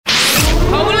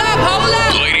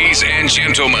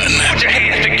gentlemen, put your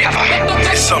hands together.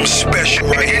 There's something special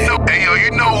right here. Hey, yo,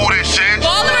 you know who this is.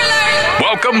 Baller Alert!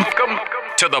 Welcome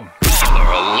to the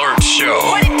Baller Alert Show.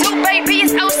 What it do, baby?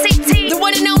 It's OCT. The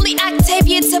one and only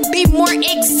Octavia, to be more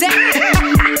exact.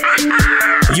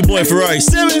 Your boy Ferrari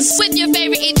Simmons. With your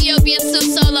favorite Ethiopian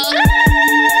Sue Solo.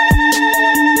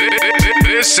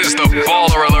 This is the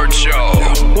Baller Alert Show.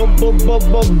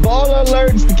 Baller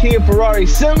Alerts, the King Ferrari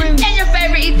Simmons. And your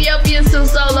favorite Ethiopian Sue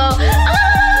Solo.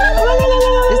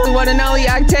 It's the one and only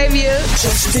Octavia.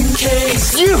 Just in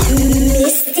case you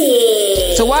missed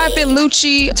it. So why did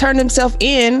Lucci turn himself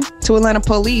in to Atlanta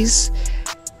police?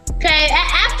 Okay,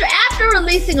 after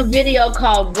releasing a video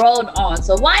called Rolled On,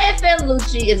 so YFN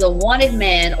Lucci is a wanted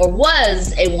man, or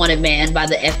was a wanted man by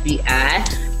the FBI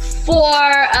for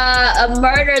a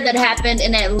murder that happened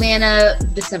in Atlanta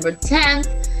December 10th.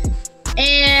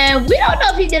 And we don't know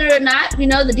if he did it or not. You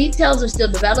know, the details are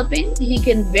still developing. He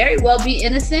can very well be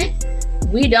innocent.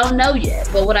 We don't know yet.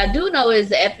 But what I do know is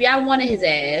the FBI wanted his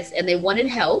ass and they wanted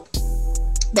help.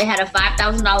 They had a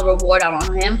 $5,000 reward out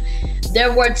on him.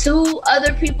 There were 2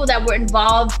 other people that were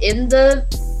involved in the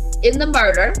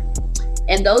murder,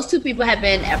 and those 2 people have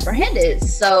been apprehended.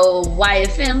 So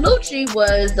YFN Lucci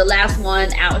was the last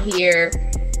one out here.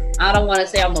 I don't want to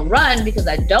say on the run because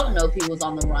I don't know if he was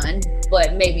on the run,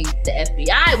 but maybe the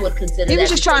FBI would consider that. He was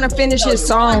just trying to finish his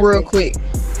song real quick.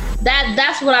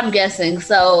 That's what I'm guessing.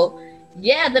 So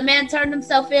yeah, the man turned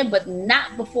himself in, but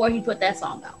not before he put that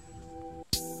song out.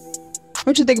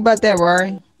 What you think about that,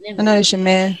 Rory? I know that's your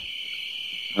man.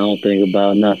 I don't think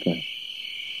about nothing.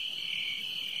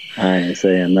 I ain't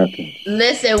saying nothing.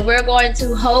 Listen, we're going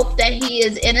to hope that he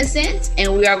is innocent,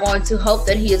 and we are going to hope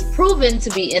that he is proven to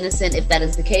be innocent if that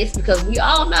is the case, because we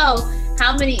all know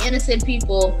how many innocent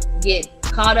people get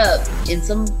caught up in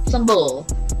some bull.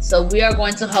 So we are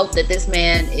going to hope that this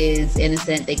man is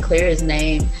innocent, they clear his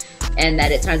name, and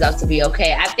that it turns out to be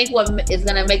okay. I think what is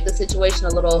going to make the situation a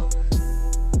little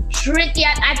tricky,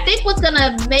 I think what's going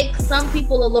to make some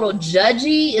people a little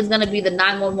judgy is going to be the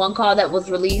 911 call that was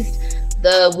released.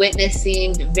 The witness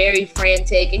seemed very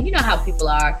frantic, and you know how people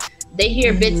are. They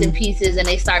hear bits and pieces and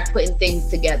they start putting things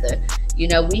together. You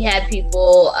know, we had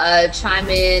people chime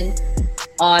in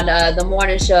on the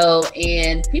morning show,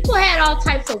 and people had all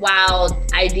types of wild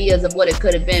ideas of what it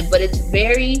could have been, but it's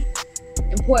very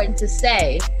important to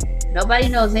say nobody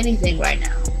knows anything right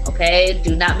now. Okay,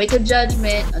 do not make a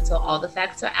judgment until all the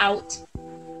facts are out.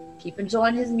 Keep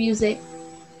enjoying his music,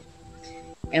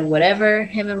 and whatever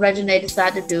him and Reginae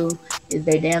decide to do is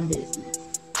their damn business.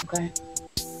 Okay,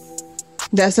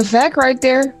 that's a fact right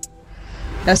there.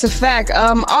 That's a fact.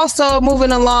 Also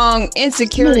moving along,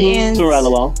 Insecure ends.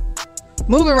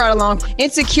 Moving right along.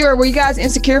 Insecure. Were you guys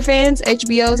Insecure fans?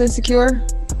 HBO's Insecure.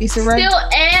 Issa Rae? Still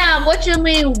am. What you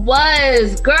mean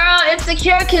was? Girl,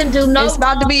 Insecure can do no. It's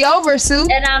about to be over, Sue.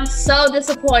 And I'm so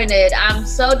disappointed.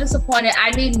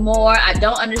 I need more. I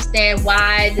don't understand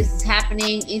why this is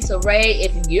happening. Issa Rae,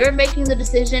 if you're making the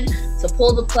decision to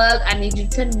pull the plug, I need you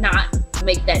to not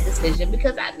make that decision,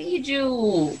 because I need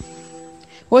you.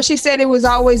 Well, she said it was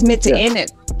always meant to end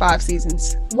at 5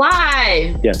 seasons.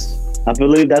 Why? Yes. I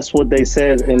believe that's what they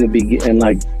said in the beginning,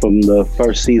 like from the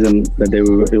first season, that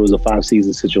it was a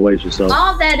 5-season situation. So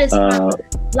all that is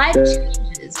life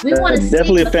changes. We want to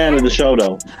definitely a fan of the show,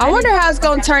 though. I wonder how it's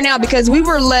going to turn out, because we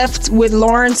were left with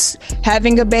Lawrence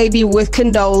having a baby with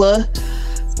Condola.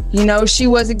 You know, she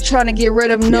wasn't trying to get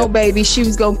rid of no baby. She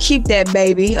was going to keep that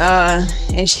baby.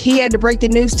 And he had to break the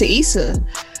news to Issa.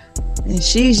 And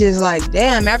she's just like,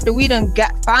 damn, after we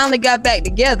finally got back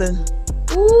together.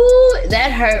 Ooh,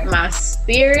 that hurt my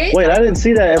spirit. Wait, I didn't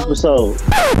see that episode.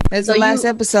 That's the last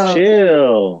episode.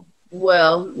 Chill.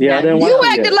 Well, yeah, I didn't watch you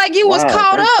acted like you was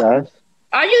caught up. Guys.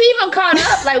 Are you even caught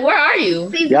up? Like, where are you?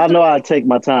 Y'all know I take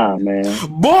my time, man.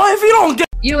 Boy, if you don't get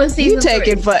you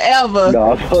taking forever.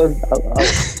 No,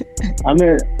 I'm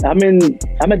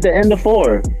at the end of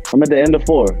 4. I'm at the end of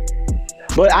 4.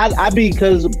 But I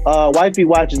because wifey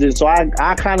watches it, so I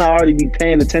kind of already be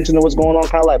paying attention to what's going on,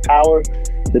 kind of like Power.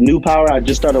 The new Power, I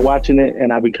just started watching it,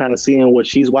 and I be kind of seeing what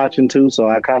she's watching too. So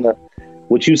I kind of,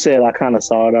 what you said, I kind of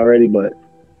saw it already, but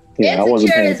yeah, I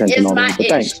wasn't paying attention on it. But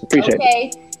thanks, appreciate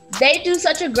it. They do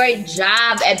such a great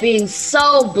job at being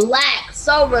so black,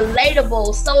 so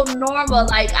relatable, so normal.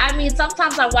 Like, I mean,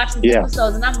 sometimes I watch these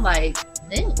episodes and I'm like,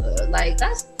 nigga, like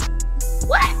that's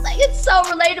what? Like, it's so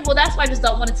relatable. That's why I just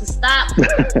don't want it to stop.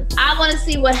 I want to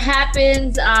see what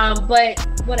happens. But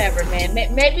whatever, man.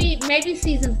 Maybe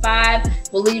season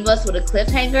 5 will leave us with a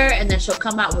cliffhanger, and then she'll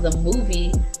come out with a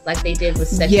movie like they did with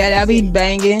Sex. Yeah, that'd be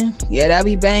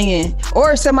banging.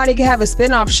 Or somebody could have a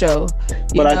spinoff show.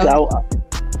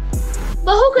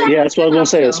 But who could? Yeah, that's what I was gonna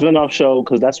say. A spinoff show,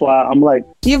 because that's why I'm like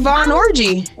Yvonne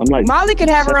Orgy. I'm like Molly could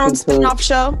have her own spinoff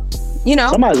show. You know,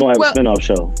 somebody's gonna have a spinoff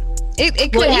show.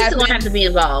 It could happen. Gonna have to be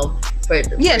involved.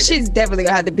 Yeah, she's definitely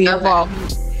gonna have to be involved.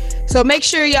 So make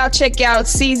sure y'all check out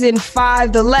season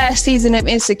 5, the last season of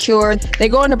Insecure. They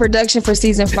go into production for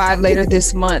season 5 later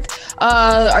this month.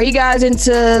 Are you guys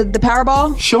into the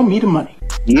Powerball? Show me the money.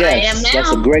 Yes,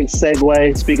 that's a great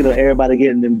segue. Speaking of everybody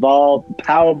getting involved,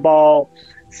 Powerball,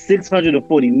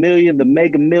 640 million. The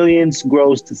Mega Millions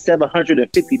grows to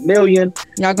 750 million.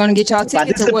 Y'all gonna get y'all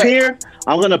tickets? If I disappear,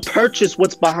 I'm gonna purchase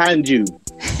what's behind you.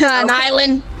 An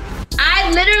island.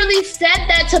 I literally said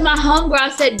that to my homegirl. I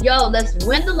said, yo, let's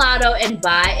win the lotto and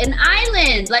buy an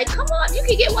island. Like, come on, you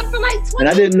can get one for like 20. And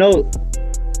I didn't know.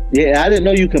 Yeah, I didn't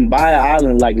know you can buy an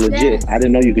island like legit. Yes. I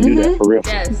didn't know you can do that for real.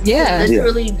 Yes. Yeah. You can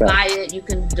literally buy it. You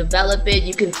can develop it.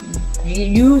 You can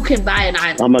buy an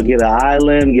island. I'm gonna get an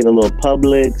island, get a little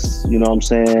Publix. You know what I'm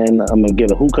saying? I'm gonna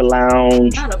get a hookah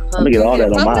lounge. Not a Publix. I'm gonna get all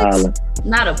that on my island.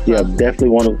 Not a Publix. Yeah, definitely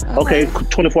want to. Okay,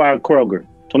 24-hour Kroger.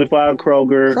 24-hour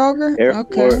Kroger.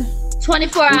 Airport. Okay.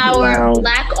 24-hour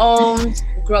Black-owned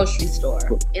grocery store.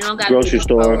 You don't got grocery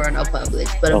store or no Publix,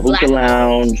 but a hookah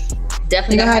lounge.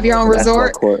 Definitely. You gonna have your own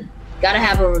resort? Gotta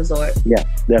have a resort. Yeah,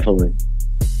 definitely.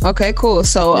 Okay, cool.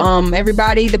 So,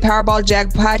 everybody, the Powerball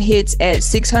jackpot hits at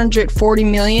 640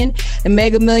 million. The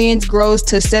Mega Millions grows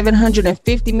to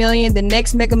 750 million. The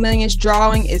next Mega Millions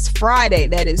drawing is Friday.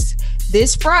 That is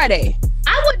this Friday.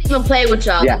 I wouldn't even play with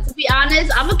y'all. Yeah. To be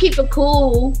honest, I'm gonna keep it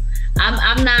cool.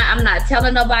 I'm not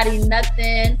telling nobody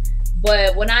nothing.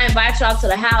 But when I invite y'all to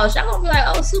the house, y'all gonna be like,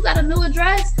 "Oh, Sue got a new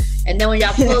address." And then when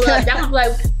y'all pull up, y'all gonna be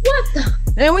like, "What the?"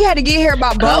 And we had to get here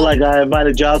about both. Kind of like I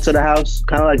invited y'all to the house.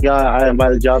 I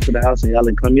invited y'all to the house and y'all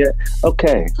didn't come yet.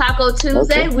 Okay. Taco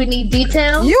Tuesday. Okay. We need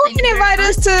details. You didn't invite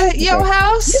us to your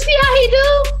house. You see how he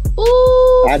do?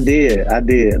 Ooh. I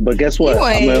did. But guess what?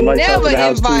 I'm gonna invite y'all to the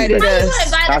house Tuesday.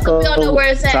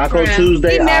 Taco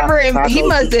Tuesday. He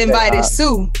must have invited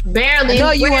Sue. Barely. I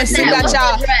know you and Sue got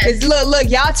y'all. Look,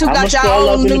 y'all two got y'all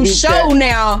own new show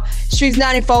now. Streets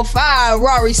 94.5.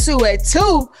 Rory Sue at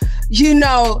 2. You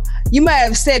know, you might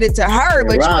have said it to her,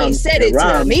 but you ain't said it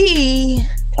to me.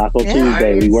 Taco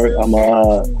Tuesday. We work. I'm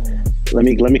let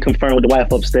me confirm with the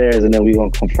wife upstairs, and then we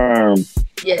gonna confirm.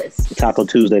 Yes. Taco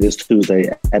Tuesday this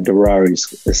Tuesday at the Rari's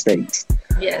Estates.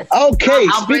 Yes. Okay.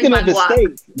 Speaking of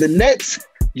estates, the Nets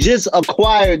just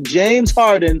acquired James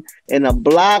Harden in a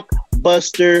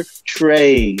blockbuster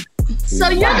trade. So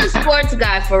you're the sports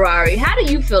guy, Ferrari. How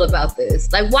do you feel about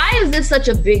this? Like, why is this such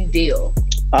a big deal?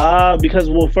 Because,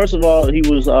 well, first of all, he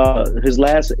was his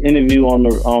last interview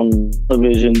on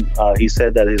television. He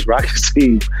said that his Rockets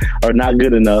team are not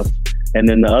good enough, and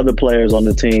then the other players on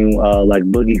the team, like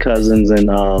Boogie Cousins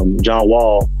and John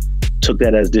Wall, took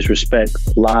that as disrespect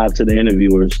live to the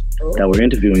interviewers that were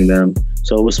interviewing them.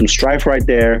 So it was some strife right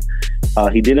there.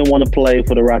 He didn't want to play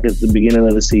for the Rockets at the beginning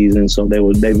of the season, so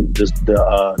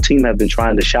the team had been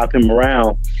trying to shop him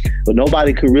around, but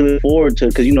nobody could really afford to,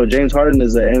 because James Harden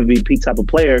is an MVP type of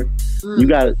player.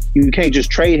 You can't just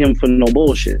trade him for no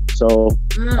bullshit. So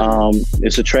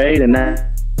it's a trade, and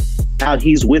now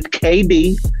he's with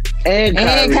KD and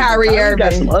Kyrie Irving.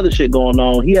 Got some other shit going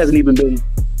on. He hasn't even been.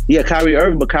 Yeah, Kyrie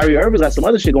Irving, but Kyrie Irving's got some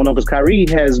other shit going on because Kyrie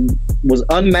was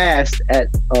unmasked at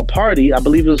a party. I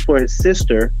believe it was for his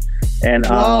sister, and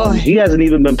he hasn't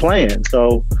even been playing.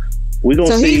 So we're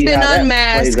gonna see how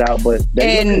that plays out. But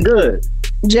they're looking good.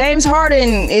 James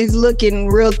Harden is looking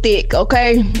real thick.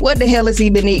 Okay, what the hell has he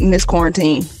been eating this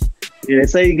quarantine? Yeah,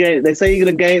 they say he's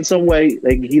gonna gain some weight.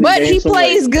 But he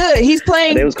plays good. He's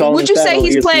playing. Would you say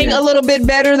he's playing a little bit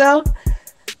better though?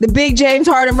 The big James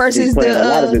Harden versus a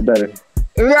lot of it better.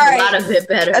 Right. A lot of it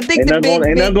better. I think ain't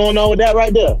nothing going on with that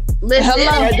right there. Listen,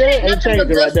 right there, ain't changed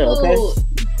it right there,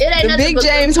 okay? The big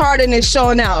James Harden is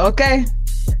showing out, okay?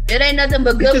 It ain't nothing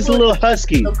but good. He's just a little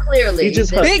husky. So clearly. He's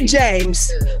just husky. Big James.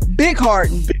 Big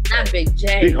Harden. Not Big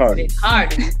James. Big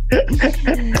Harden.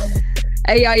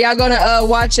 Hey, y'all gonna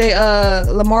watch a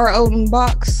Lamar Odom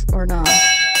box or not?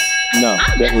 No,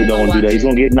 definitely don't want to do that. He's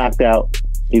gonna get knocked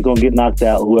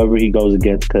out. Whoever he goes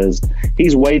against, because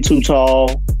he's way too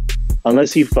tall.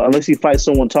 Unless he fights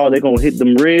someone tall, they're gonna hit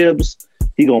them ribs.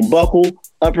 He gonna buckle,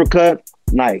 uppercut,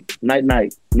 night,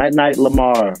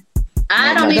 Lamar.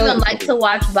 I don't even like to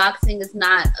watch boxing. It's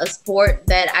not a sport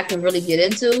that I can really get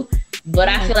into, but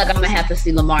I feel like I'm gonna have to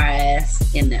see Lamar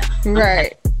ass in there.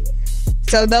 Right.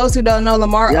 So those who don't know,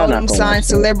 Lamar Odom signed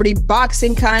celebrity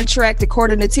boxing contract.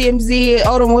 According to TMZ,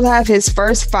 Odom will have his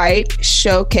first fight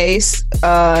showcase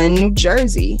in New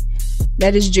Jersey.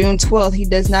 That is June 12th. He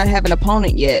does not have an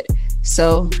opponent yet.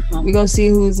 So we're gonna see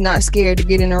who's not scared to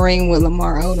get in the ring with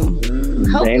Lamar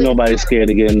Odom. Ain't nobody scared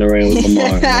to get in the ring with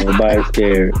Lamar. Nobody's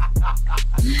scared.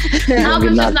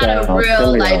 Alvin's just not a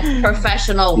real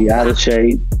professional. He out of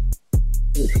shape.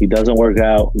 He doesn't work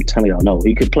out. I'm telling y'all, no.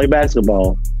 He could play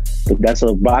basketball, but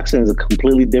boxing is a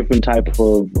completely different type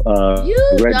of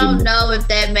regimen. Don't know if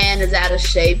that man is out of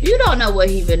shape. You don't know what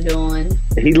he been doing.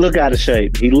 He look out of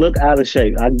shape. He probably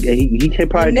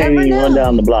can't even run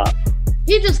down the block.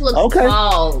 He just looks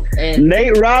tall. And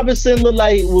Nate Robinson looked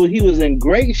like he was in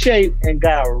great shape and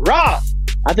got rocked.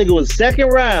 I think it was second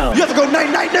round. You ever go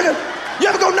night-night, nigga? You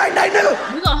ever go night-night,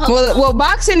 nigga? Well,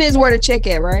 boxing is where to check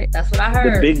at, right? That's what I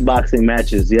heard. The big boxing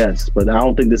matches, yes. But I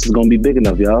don't think this is going to be big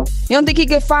enough, y'all. You don't think he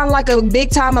could find like a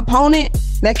big-time opponent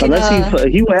that can... Unless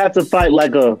he would have to fight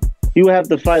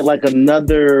like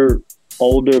another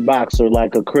older boxer,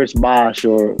 like a Chris Bosh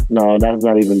or... No, that's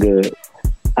not even good.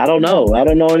 I don't know. I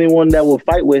don't know anyone that will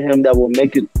fight with him that will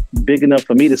make it big enough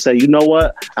for me to say, you know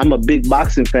what? I'm a big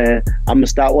boxing fan. I'm going to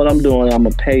stop what I'm doing. I'm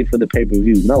going to pay for the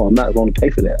pay-per-view. No, I'm not going to pay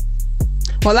for that.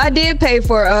 Well, I did pay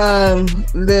for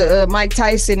the Mike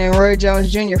Tyson and Roy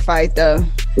Jones Jr. fight, though.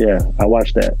 Yeah, I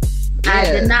watched that. I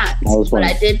did not, but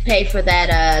I did pay for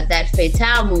that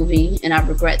Fatale movie, and I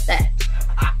regret that.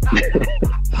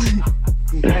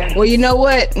 Well, you know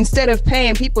what? Instead of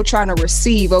paying, people trying to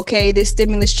receive, okay? This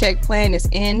stimulus check plan is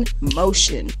in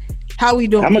motion. How we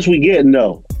doing? How much we getting,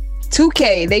 though?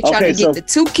 $2K. They trying to get the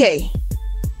 $2K.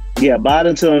 Yeah,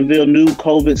 Biden to unveil new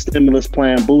COVID stimulus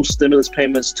plan, boost stimulus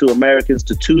payments to Americans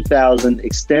to $2,000,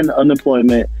 extend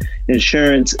unemployment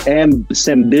insurance, and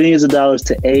send billions of dollars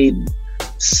to aid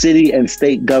city and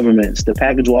state governments. The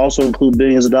package will also include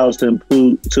billions of dollars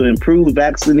to improve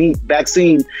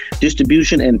vaccine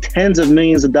distribution and tens of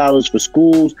millions of dollars for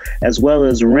schools, as well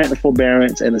as rent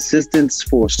forbearance and assistance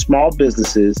for small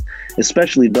businesses,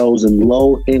 especially those in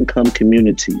low-income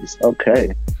communities.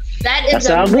 Okay. That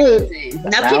sounds good.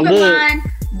 Now keep in mind,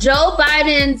 Joe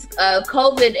Biden's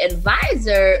COVID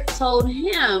advisor told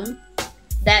him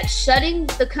that shutting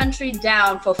the country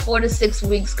down for 4 to 6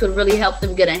 weeks could really help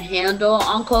them get a handle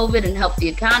on COVID and help the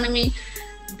economy.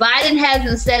 Biden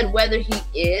hasn't said whether he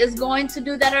is going to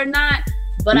do that or not,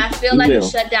 but I feel like the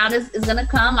shutdown is going to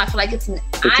come. I feel like I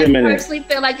personally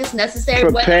feel like it's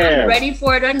necessary, whether I'm ready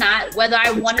for it or not, whether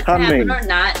I want it to happen or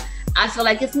not. I feel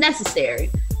like it's necessary.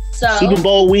 So Super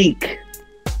Bowl week.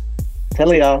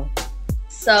 Tell y'all.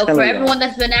 So for everyone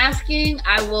that's been asking,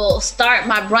 I will start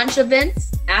my brunch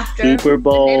events after Super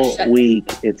Bowl week.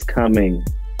 It's coming.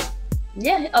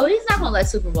 Yeah. Oh, he's not gonna let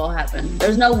Super Bowl happen.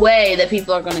 There's no way that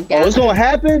people are gonna gather. Oh, it's gonna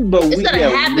happen, but it's gonna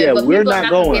happen. But we're people are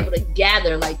not gonna going be able to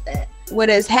gather like that. What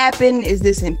has happened is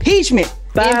this impeachment.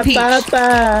 Bye.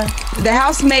 The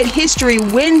House made history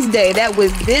Wednesday. That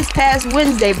was this past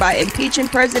Wednesday by impeaching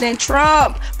President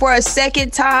Trump for a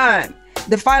second time.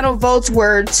 The final votes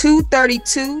were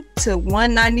 232 to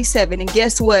 197. And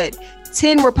guess what?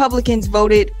 10 Republicans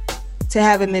voted to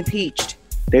have him impeached.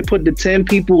 They put the 10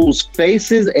 people's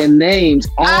faces and names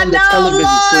on the television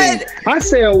screen. I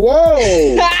said,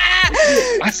 whoa.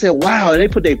 I said, wow. And they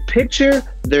put their picture,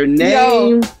 their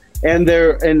name, and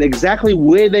exactly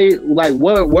where they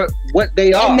what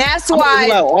they are. And that's why.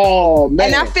 Like, oh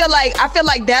man. And I feel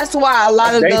like that's why a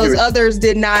lot of those others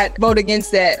did not vote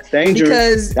against that. Dangerous.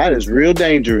 Because that is real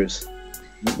dangerous.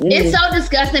 It's so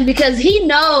disgusting because he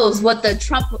knows what the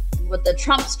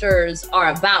Trumpsters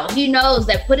are about. He knows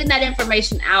that putting that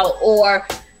information out, or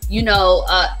he knows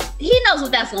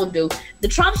what that's going to do. The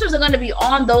Trumpsters are going to be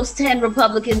on those 10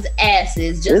 Republicans'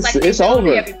 asses, just like they're on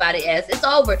everybody's ass. It's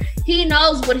over. He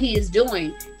knows what he is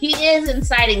doing. He is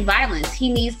inciting violence.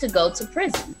 He needs to go to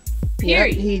prison.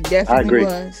 Period. He definitely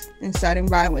was inciting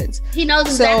violence. He knows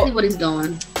exactly what he's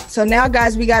doing. So now,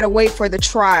 guys, we got to wait for the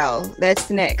trial. That's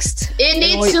next. It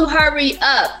needs to hurry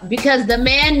up because the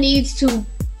man needs to,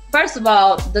 first of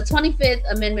all, the 25th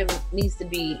Amendment needs to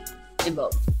be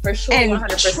invoked. For sure,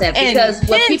 100%. Because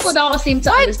what people don't seem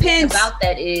to understand about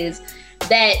that is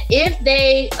that if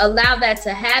they allow that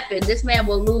to happen, this man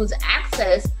will lose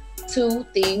access to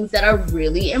things that are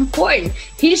really important.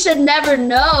 He should never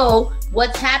know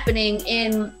what's happening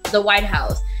in the White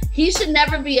House. He should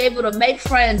never be able to make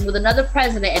friends with another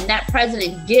president and that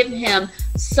president give him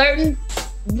certain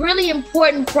really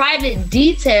important private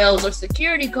details or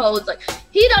security codes. Like,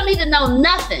 he don't need to know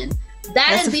nothing.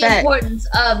 That's the importance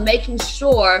of making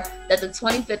sure that the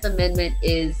 25th Amendment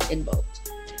is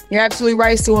invoked. You're absolutely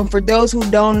right, Sue. And for those who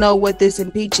don't know what this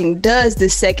impeaching does, the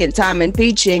second time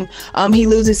impeaching, he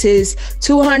loses his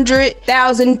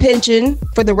 $200,000 pension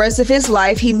for the rest of his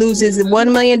life. He loses a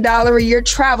 $1 million a year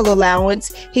travel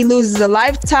allowance. He loses a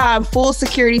lifetime full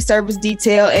security service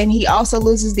detail, and he also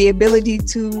loses the ability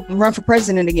to run for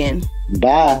president again.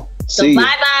 Bye. So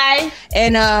bye-bye.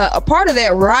 And a part of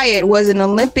that riot was an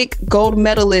Olympic gold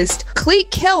medalist,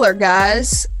 Cleet Keller,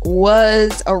 guys,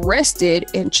 was arrested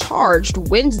and charged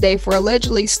Wednesday for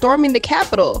allegedly storming the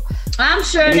Capitol. I'm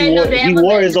sure he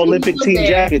wore his Olympic team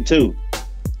jacket too.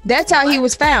 That's how he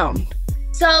was found.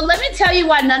 So let me tell you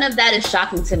why none of that is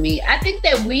shocking to me. I think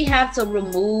that we have to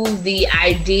remove the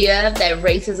idea that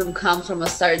racism comes from a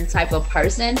certain type of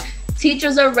person.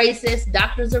 Teachers are racist,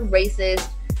 doctors are racist,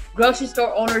 grocery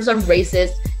store owners are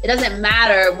racist. It doesn't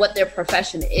matter what their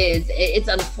profession is. It's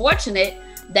unfortunate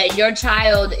that your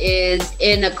child is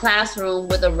in a classroom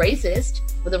with a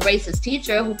racist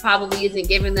teacher who probably isn't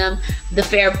giving them the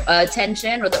fair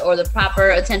attention or the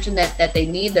proper attention that they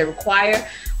need, they require,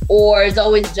 or is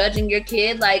always judging your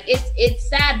kid. Like, it's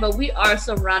sad, but we are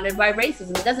surrounded by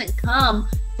racism. It doesn't come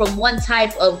from one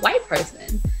type of white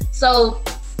person. So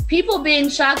people being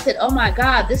shocked that, oh my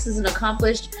God, this is an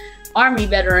accomplished Army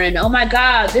veteran. Oh my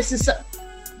God, this is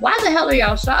why the hell are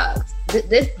y'all shocked?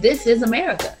 This is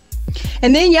America.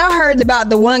 And then y'all heard about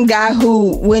the one guy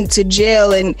who went to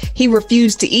jail and he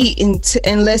refused to eat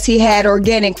unless he had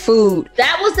organic food.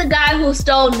 That was the guy who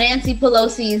stole Nancy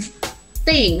Pelosi's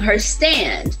thing, her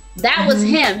stand. That was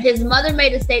him. His mother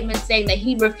made a statement saying that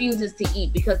he refuses to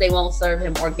eat because they won't serve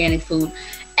him organic food.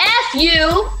 F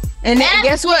you. And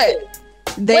guess what?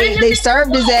 They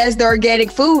served his ass the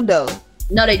organic food though.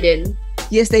 No, they didn't.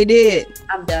 Yes, they did.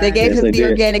 I'm done. They gave him the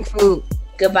organic food.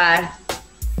 Goodbye.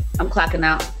 I'm clocking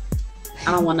out.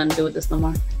 I don't want nothing to do with this no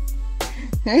more.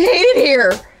 I hate it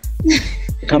here.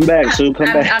 Come back, Sue. Come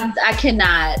back. I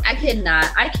cannot.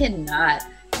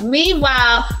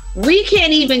 Meanwhile, we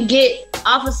can't even get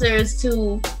officers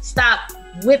to stop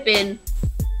whipping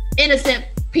innocent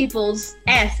people's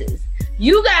asses.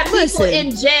 You got people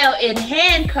in jail in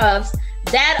handcuffs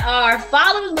that are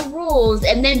following the rules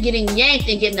and then getting yanked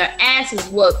and getting their asses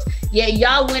whooped. Yeah,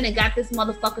 y'all went and got this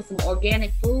motherfucker some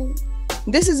organic food.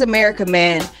 This is America,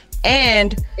 man.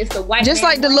 And it's the white just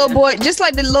like the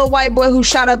little white boy who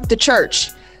shot up the church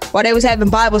while they was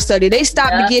having Bible study. They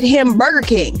stopped to get him Burger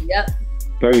King. Yep.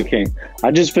 Burger King.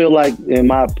 I just feel like, in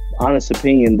my honest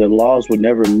opinion, the laws were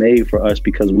never made for us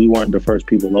because we weren't the first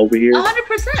people over here.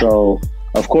 100%. So,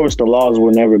 of course, the laws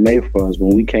were never made for us.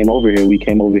 When we came over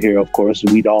here, of course,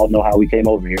 we'd all know how we came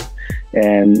over here.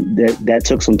 And that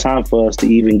took some time for us to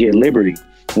even get liberty.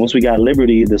 Once we got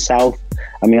liberty, the South,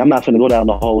 I mean, I'm not going to go down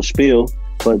the whole spiel,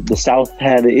 but the South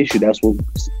had an issue. That's what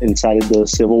incited the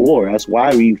Civil War. That's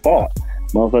why we fought.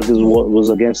 Motherfuckers was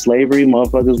against slavery.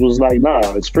 Motherfuckers was like,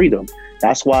 nah, it's freedom.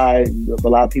 That's why a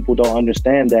lot of people don't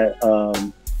understand that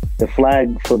the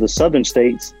flag for the Southern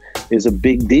states is a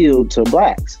big deal to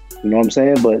blacks. You know what I'm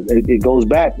saying? But it goes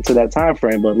back to that time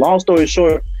frame. But long story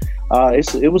short,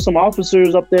 it was some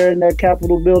officers up there in that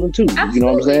Capitol building too. Absolutely. You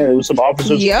know what I'm saying? It was some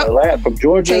officers from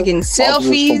Georgia, taking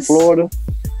selfies, from Florida,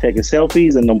 taking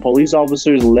selfies, and the police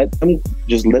officers let them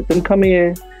come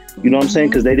in. You know what I'm saying?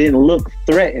 Because they didn't look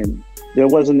threatened. There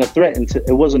wasn't a threat.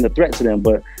 It wasn't a threat to them.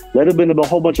 But let it have been a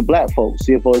whole bunch of black folks.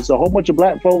 See, if it's a whole bunch of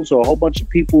black folks or a whole bunch of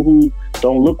people who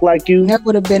don't look like you, that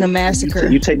would have been a massacre.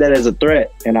 You take that as a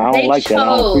threat, and I don't like that. I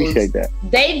don't appreciate that.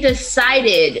 They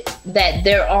decided that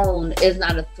their own is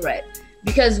not a threat.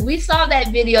 Because we saw that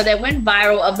video that went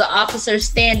viral of the officer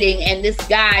standing and this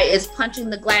guy is punching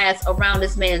the glass around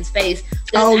this man's face.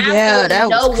 There's that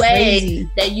no was way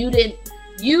that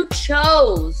you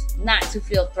chose not to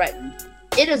feel threatened.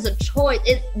 It is a choice.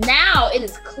 Now it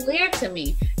is clear to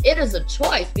me. It is a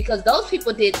choice because those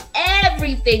people did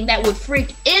everything that would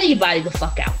freak anybody the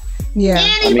fuck out. Yeah,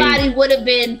 Anybody would have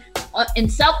been in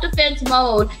self-defense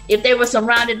mode if they were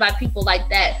surrounded by people like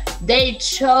that. They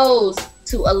chose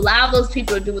to allow those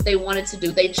people to do what they wanted to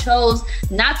do. They chose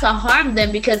not to harm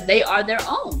them because they are their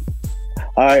own.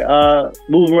 All right,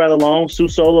 moving right along. Sue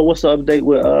Sola, what's the update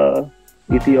with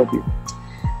Ethiopia?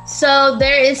 So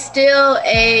there is still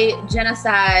a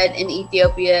genocide in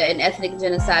Ethiopia, an ethnic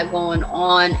genocide going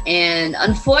on. And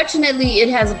unfortunately, it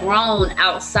has grown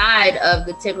outside of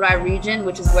the Tigray region,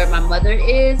 which is where my mother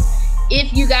is.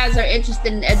 If you guys are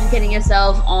interested in educating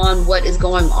yourself on what is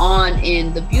going on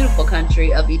in the beautiful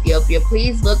country of Ethiopia,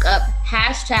 please look up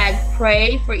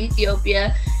 #Pray for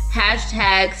Ethiopia,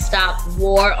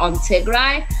 #StopWar on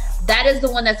Tigray. That is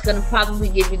the one that's going to probably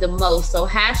give you the most. So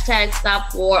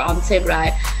 #StopWar on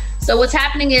Tigray. So what's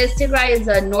happening is Tigray is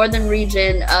a northern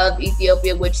region of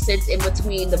Ethiopia, which sits in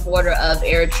between the border of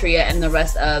Eritrea and the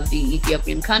rest of the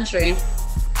Ethiopian country.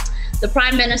 The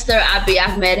Prime Minister, Abiy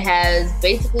Ahmed, has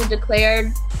basically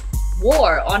declared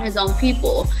war on his own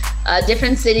people.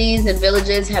 Different cities and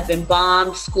villages have been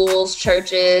bombed, schools,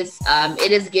 churches.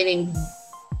 It is getting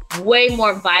way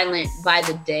more violent by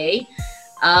the day.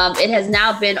 It has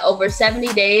now been over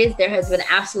 70 days. There has been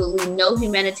absolutely no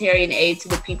humanitarian aid to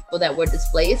the people that were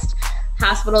displaced.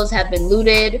 Hospitals have been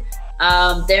looted.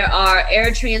 There are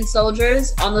Eritrean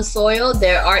soldiers on the soil.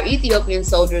 There are Ethiopian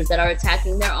soldiers that are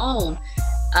attacking their own.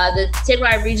 The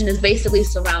Tigray region is basically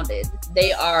surrounded.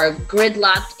 They are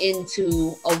gridlocked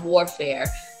into a warfare.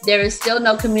 There is still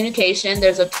no communication.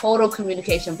 There's a total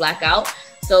communication blackout.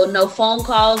 So no phone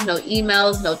calls, no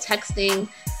emails, no texting,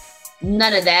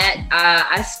 none of that.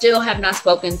 I still have not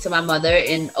spoken to my mother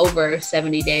in over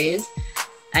 70 days.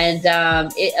 And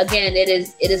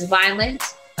it is violent.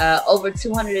 Over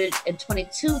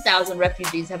 222,000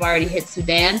 refugees have already hit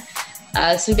Sudan.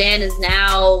 Sudan is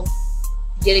now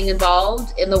getting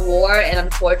involved in the war, and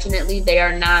unfortunately they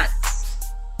are not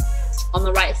on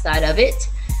the right side of it.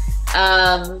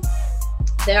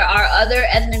 There are other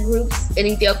ethnic groups in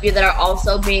Ethiopia that are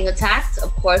also being attacked.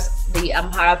 Of course, the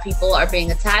Amhara people are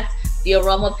being attacked. The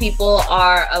Oromo people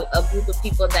are a group of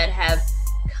people that have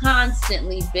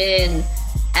constantly been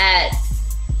at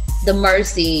the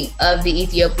mercy of the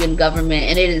Ethiopian government,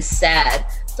 and it is sad.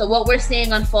 So what we're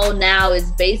seeing unfold now is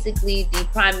basically the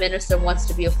Prime Minister wants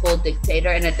to be a full dictator,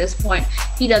 and at this point,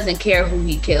 he doesn't care who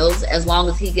he kills as long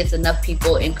as he gets enough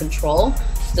people in control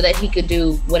so that he could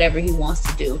do whatever he wants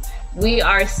to do. We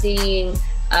are seeing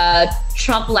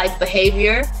Trump-like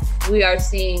behavior. We are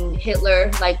seeing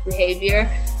Hitler-like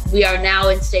behavior. We are now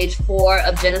in stage 4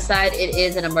 of genocide. It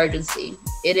is an emergency.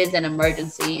 It is an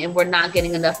emergency, and we're not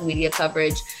getting enough media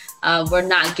coverage. We're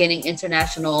not getting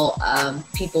international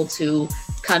people to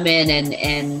come in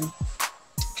and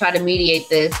try to mediate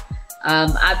this.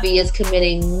 Abiy is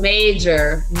committing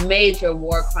major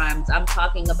war crimes. I'm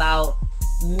talking about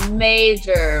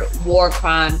major war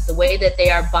crimes. The way that they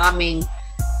are bombing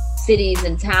cities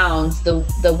and towns,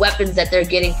 the weapons that they're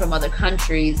getting from other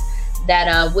countries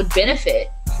that would benefit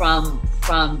from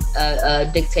a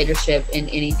dictatorship in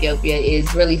Ethiopia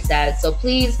is really sad. So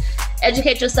please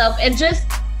educate yourself and just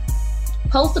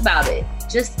post about it.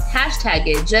 Just hashtag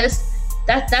it.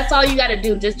 That's all you got to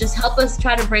do. Just help us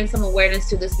try to bring some awareness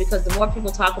to this, because the more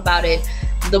people talk about it,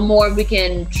 the more we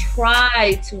can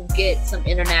try to get some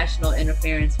international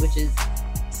interference, which is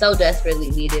so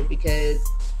desperately needed, because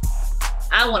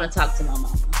I want to talk to my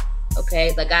mama.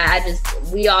 Okay, like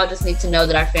we all just need to know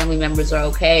that our family members are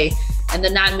okay, and the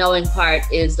not knowing part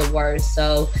is the worst.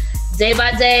 So day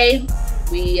by day,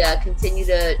 we continue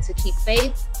to keep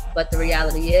faith, but the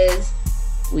reality is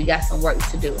we got some work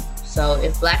to do. So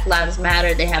if Black Lives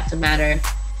Matter, they have to matter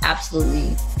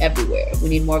absolutely everywhere. We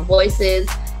need more voices,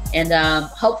 and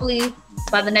hopefully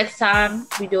by the next time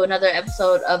we do another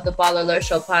episode of the Baller Alert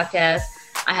Show podcast,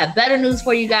 I have better news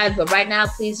for you guys. But right now,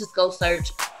 please just go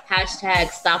search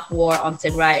 #StopWar on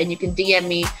Tigray, and you can DM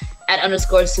me at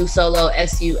 _Susolo,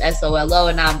 SUSOLO,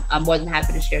 and I'm more than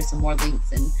happy to share some more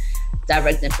links and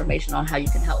direct information on how you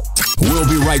can help. We'll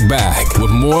be right back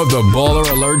with more of the Baller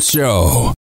Alert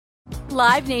Show.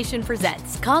 Live Nation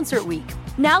presents Concert Week.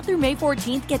 Now through May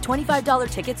 14th, get $25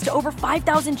 tickets to over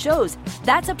 5,000 shows.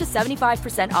 That's up to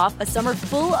 75% off a summer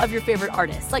full of your favorite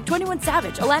artists like 21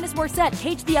 Savage, Alanis Morissette,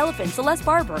 Cage the Elephant, Celeste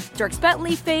Barber, Dierks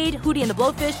Bentley, Fade, Hootie and the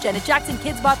Blowfish, Janet Jackson,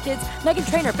 Kidz Bop Kids, Meghan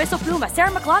Trainor, Peso Pluma,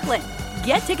 Sarah McLachlan.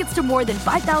 Get tickets to more than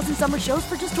 5,000 summer shows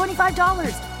for just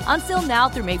 $25. Until now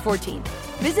through May 14th.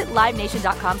 Visit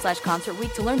LiveNation.com/Concert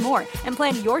Week to learn more and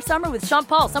plan your summer with Sean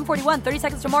Paul, Sum 41, 30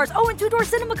 Seconds to Mars, and Two Door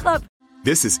Cinema Club.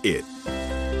 This is it.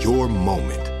 Your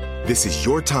moment. This is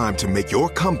your time to make your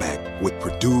comeback with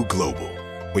Purdue Global.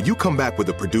 When you come back with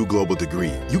a Purdue Global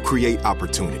degree, you create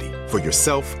opportunity for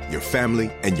yourself, your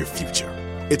family, and your future.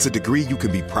 It's a degree you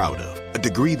can be proud of, a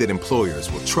degree that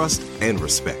employers will trust and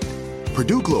respect.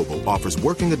 Purdue Global offers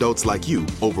working adults like you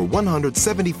over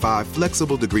 175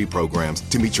 flexible degree programs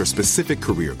to meet your specific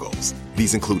career goals.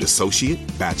 These include associate,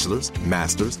 bachelor's,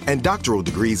 master's, and doctoral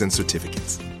degrees and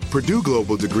certificates. Purdue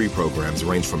Global degree programs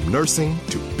range from nursing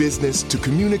to business to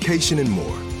communication and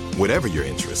more. Whatever your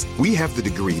interest, we have the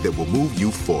degree that will move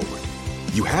you forward.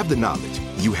 You have the knowledge,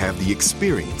 you have the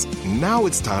experience. Now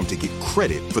it's time to get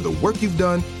credit for the work you've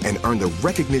done and earn the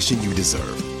recognition you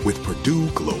deserve with Purdue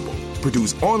Global,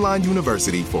 Purdue's online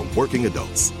university for working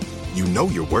adults. You know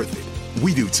you're worth it.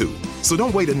 We do too. So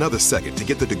don't wait another second to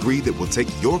get the degree that will take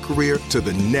your career to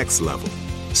the next level.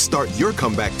 Start your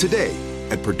comeback today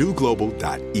at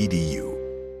PurdueGlobal.edu.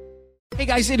 Hey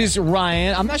guys, it is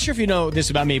Ryan. I'm not sure if you know this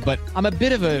about me, but I'm a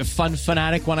bit of a fun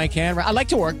fanatic when I can. I like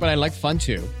to work, but I like fun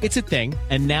too. It's a thing.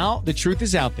 And now the truth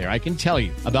is out there. I can tell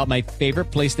you about my favorite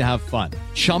place to have fun.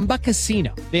 Chumba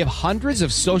Casino. They have hundreds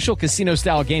of social casino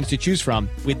style games to choose from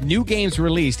with new games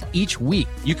released each week.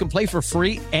 You can play for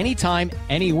free anytime,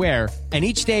 anywhere. And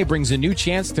each day brings a new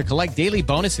chance to collect daily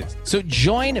bonuses. So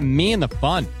join me in the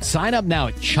fun. Sign up now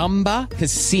at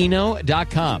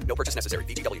ChumbaCasino.com. No purchase necessary.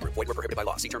 VGW Group. Void where prohibited by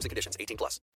law. See terms and conditions.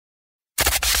 18+.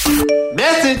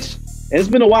 Message. It's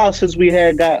been a while since we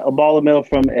had got a ball of mail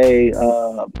from a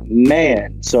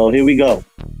man. So here we go.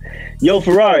 Yo,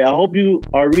 Ferrari, I hope you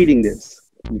are reading this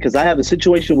because I have a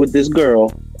situation with this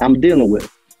girl I'm dealing with.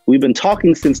 We've been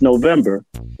talking since November.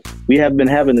 We have been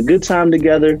having a good time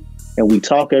together and we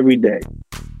talk every day.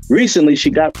 Recently, she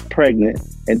got pregnant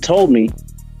and told me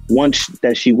once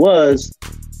that she wanted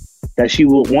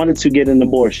to get an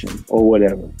abortion or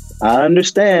whatever. I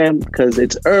understand because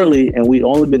it's early and we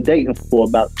only been dating for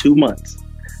about 2 months.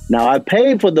 Now I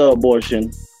paid for the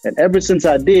abortion and ever since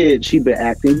I did, she been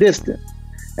acting distant.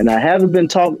 And I haven't been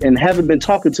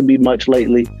talking to me much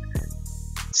lately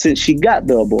since she got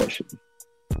the abortion.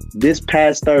 This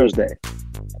past Thursday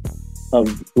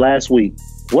of last week.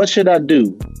 What should I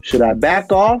do? Should I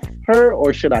back off her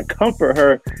or should I comfort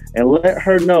her and let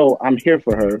her know I'm here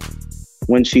for her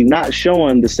when she's not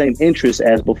showing the same interest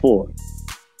as before?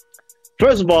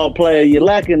 First of all, player, you're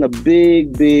lacking a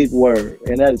big, big word,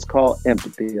 and that is called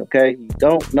empathy, okay? You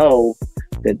don't know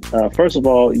that, first of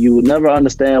all, you would never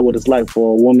understand what it's like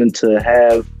for a woman to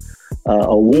have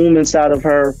a womb inside of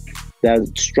her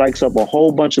that strikes up a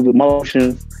whole bunch of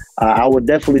emotions. I would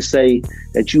definitely say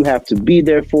that you have to be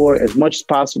there for it as much as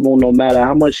possible, no matter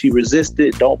how much she resists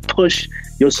it. Don't push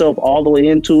yourself all the way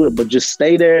into it, but just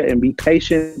stay there and be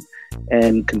patient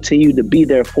and continue to be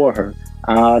there for her.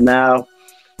 Now,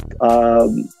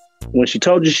 when she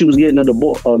told you she was getting an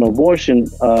abortion,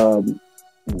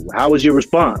 how was your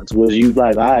response? Was you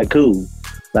like, all right, cool?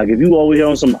 Like, if you over here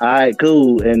on some, all right,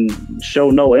 cool, and show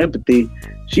no empathy,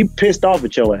 she pissed off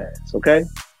at your ass, okay?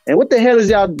 And what the hell is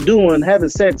y'all doing having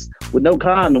sex with no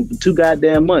condom for 2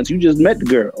 goddamn months? You just met the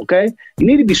girl, okay? You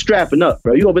need to be strapping up,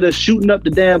 bro. You over there shooting up the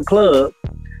damn club,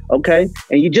 okay?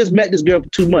 And you just met this girl for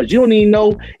 2 months. You don't even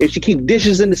know if she keep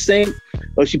dishes in the sink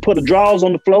or she put her drawers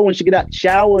on the floor when she get out the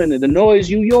shower and it annoys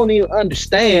you. You don't even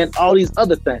understand all these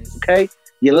other things, okay?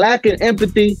 You're lacking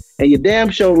empathy and you're damn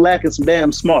sure lacking some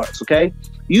damn smarts, okay?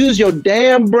 Use your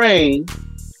damn brain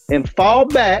and fall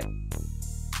back, be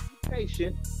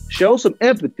patient, show some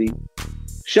empathy,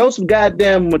 show some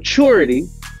goddamn maturity,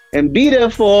 and be there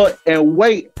for her and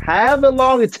wait however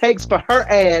long it takes for her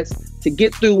ass to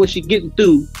get through what she's getting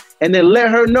through, and then let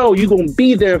her know you're going to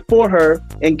be there for her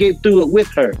and get through it with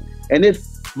her. And if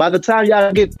by the time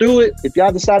y'all get through it, if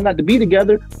y'all decide not to be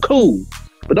together, cool.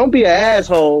 But don't be an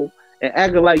asshole and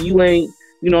acting like you ain't,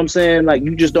 you know what I'm saying, like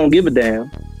you just don't give a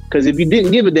damn. Because if you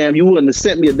didn't give a damn, you wouldn't have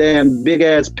sent me a damn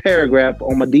big-ass paragraph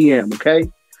on my DM, okay?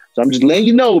 So I'm just letting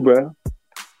you know, bro.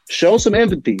 Show some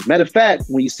empathy. Matter of fact,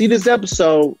 when you see this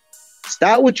episode,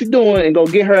 stop what you're doing and go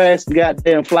get her ass the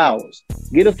goddamn flowers.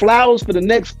 Get her flowers for the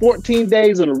next 14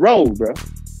 days in a row, bro.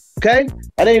 Okay?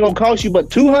 That ain't gonna cost you but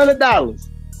 $200. You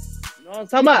know what I'm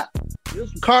talking about? Get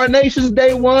some carnations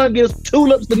day one, get some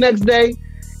tulips the next day,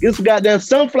 get some goddamn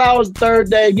sunflowers the third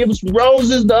day, give her some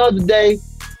roses the other day.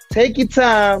 Take your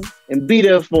time and be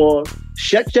there for her.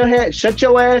 Shut your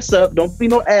ass up. Don't be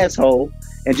no asshole.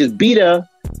 And just be there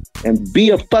and be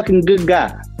a fucking good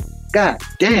guy. God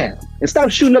damn. And stop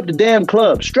shooting up the damn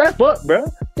club. Strap up, bro.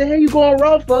 What the hell you going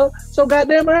raw for so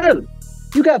goddamn early?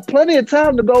 You got plenty of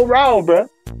time to go raw, bro.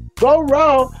 Go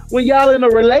raw when y'all in a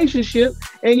relationship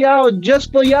and y'all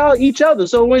just for y'all each other.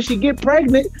 So when she get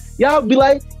pregnant, y'all be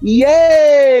like,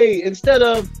 yay! Instead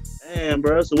of, damn,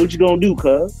 bro, so what you gonna do,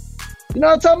 cuz? You know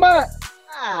what I'm talking about?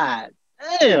 God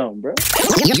damn, bro.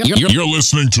 You're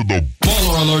listening to the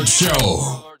Baller Alert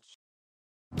Show.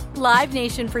 Live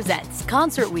Nation presents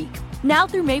Concert Week. Now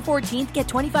through May 14th, get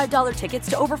 $25 tickets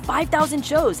to over 5,000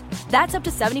 shows. That's up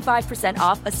to 75%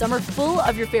 off a summer full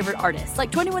of your favorite artists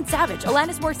like 21 Savage,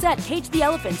 Alanis Morissette, Cage the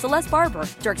Elephant, Celeste Barber,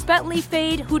 Dierks Bentley,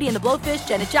 Fade, Hootie and the Blowfish,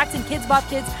 Janet Jackson, Kids Bop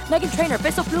Kids, Meghan Trainor,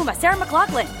 Peso Pluma, Sarah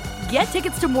McLachlan. Get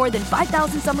tickets to more than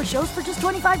 5,000 summer shows for just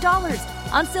 $25.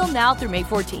 Until now through May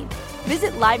 14th.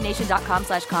 Visit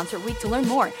LiveNation.com/Concert Week to learn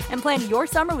more and plan your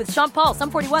summer with Sean Paul, Sum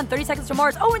 41, 30 Seconds to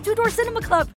Mars, and Two Door Cinema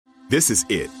Club. This is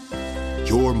it.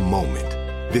 Your moment.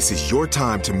 This is your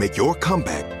time to make your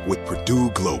comeback with Purdue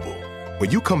Global.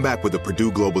 When you come back with a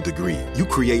Purdue Global degree, you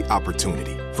create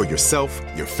opportunity for yourself,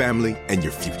 your family, and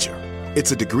your future.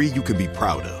 It's a degree you can be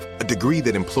proud of, a degree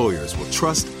that employers will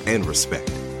trust and respect.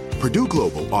 Purdue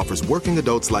Global offers working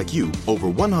adults like you over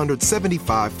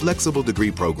 175 flexible degree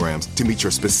programs to meet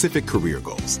your specific career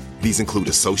goals. These include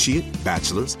associate,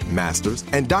 bachelor's, master's,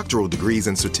 and doctoral degrees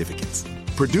and certificates.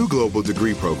 Purdue Global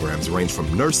degree programs range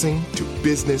from nursing to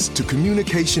business to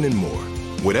communication and more.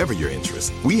 Whatever your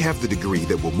interest, we have the degree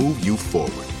that will move you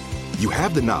forward. You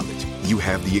have the knowledge, you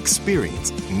have the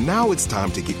experience. Now it's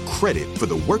time to get credit for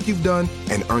the work you've done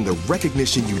and earn the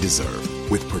recognition you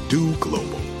deserve with Purdue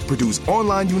Global, Purdue's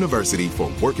online university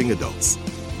for working adults.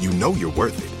 You know you're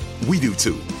worth it. We do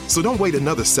too. So don't wait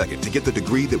another second to get the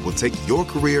degree that will take your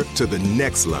career to the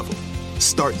next level.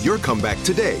 Start your comeback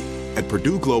today at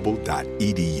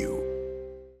purdueglobal.edu.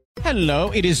 Hello,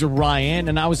 it is Ryan,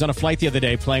 and I was on a flight the other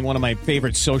day playing one of my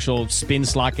favorite social spin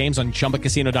slot games on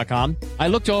ChumbaCasino.com. I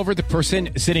looked over at the person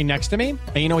sitting next to me,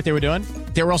 and you know what they were doing?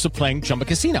 They were also playing Chumba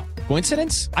Casino.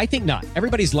 Coincidence? I think not.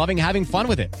 Everybody's loving having fun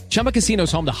with it. Chumba Casino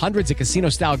is home to hundreds of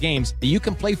casino-style games that you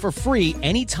can play for free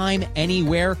anytime,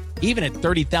 anywhere, even at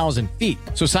 30,000 feet.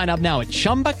 So sign up now at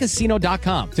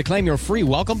ChumbaCasino.com to claim your free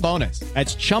welcome bonus.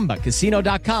 That's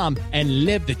ChumbaCasino.com and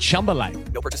live the Chumba life.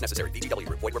 No purchase necessary. VGW.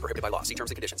 Void where prohibited by law. See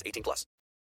terms and conditions. 18+.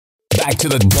 Back to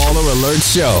the Baller Alert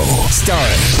Show,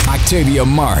 starring Octavia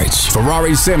March,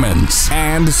 Ferrari Simmons,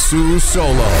 and Sue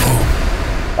Solo.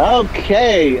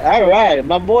 Okay, all right.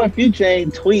 My boy Future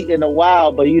ain't tweet in a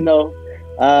while, but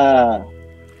I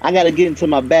got to get into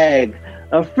my bag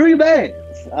of free bags.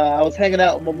 I was hanging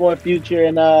out with my boy Future,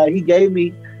 and he gave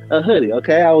me a hoodie,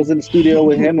 okay? I was in the studio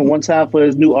with him, and one time for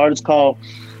his new artist called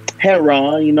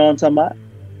Heron, you know what I'm talking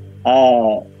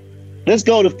about? Let's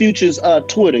go to Future's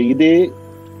Twitter, you dig?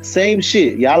 Same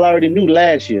shit. Y'all already knew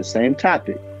last year, same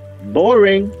topic.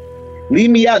 Boring.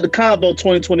 Leave me out the combo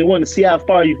 2021 to see how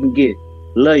far you can get.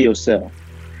 Love yourself.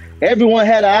 Everyone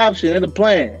had an option and a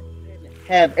plan.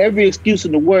 Have every excuse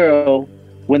in the world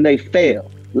when they fail.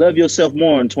 Love yourself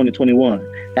more in 2021.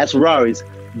 That's Rari's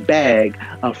bag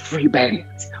of free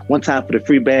bags. One time for the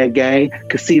free bag gang.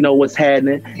 Casino was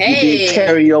happening. Hey.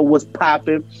 Terrio was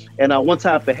popping. And one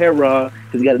time for Heron,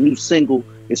 because he got a new single.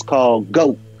 It's called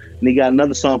Go. And he got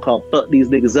another song called Fuck These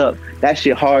Niggas Up. That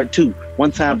shit hard too.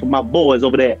 One time for my boys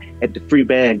over there at the free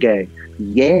bag gang.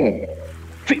 Yeah.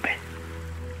 Free bag.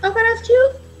 Okay, that's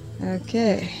cute.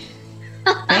 Okay.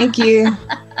 Thank you.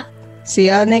 See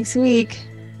y'all next week.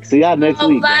 See y'all next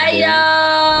week. Bye,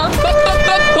 y'all.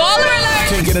 Baller Alert!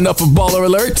 Can't get enough of Baller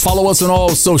Alert? Follow us on all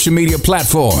social media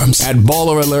platforms at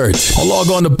Baller Alert or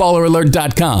log on to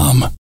balleralert.com.